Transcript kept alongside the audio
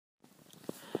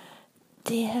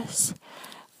this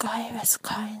guy was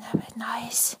kind of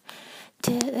nice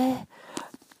too,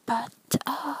 but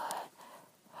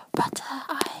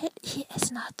he is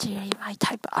not really my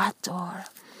type at all.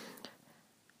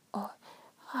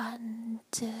 And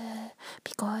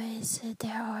because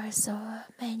there are so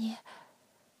many,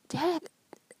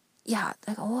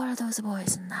 like all of those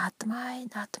boys, not my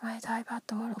type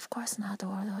at all. Of course, not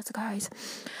all those guys.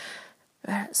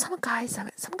 Well, some guys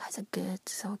are good,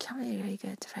 so can be really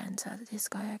good friends. This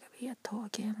guy could be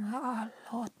talking a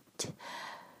lot.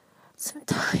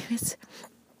 Sometimes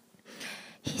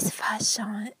his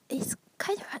fashion is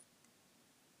kind of.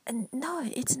 No,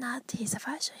 it's not his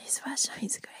fashion. His fashion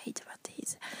is great, but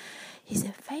his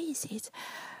face is.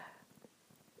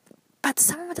 But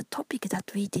some of the topic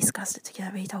that we discussed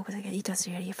together, it was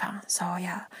really fun. So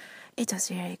yeah, it was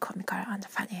really comical and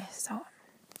funny. So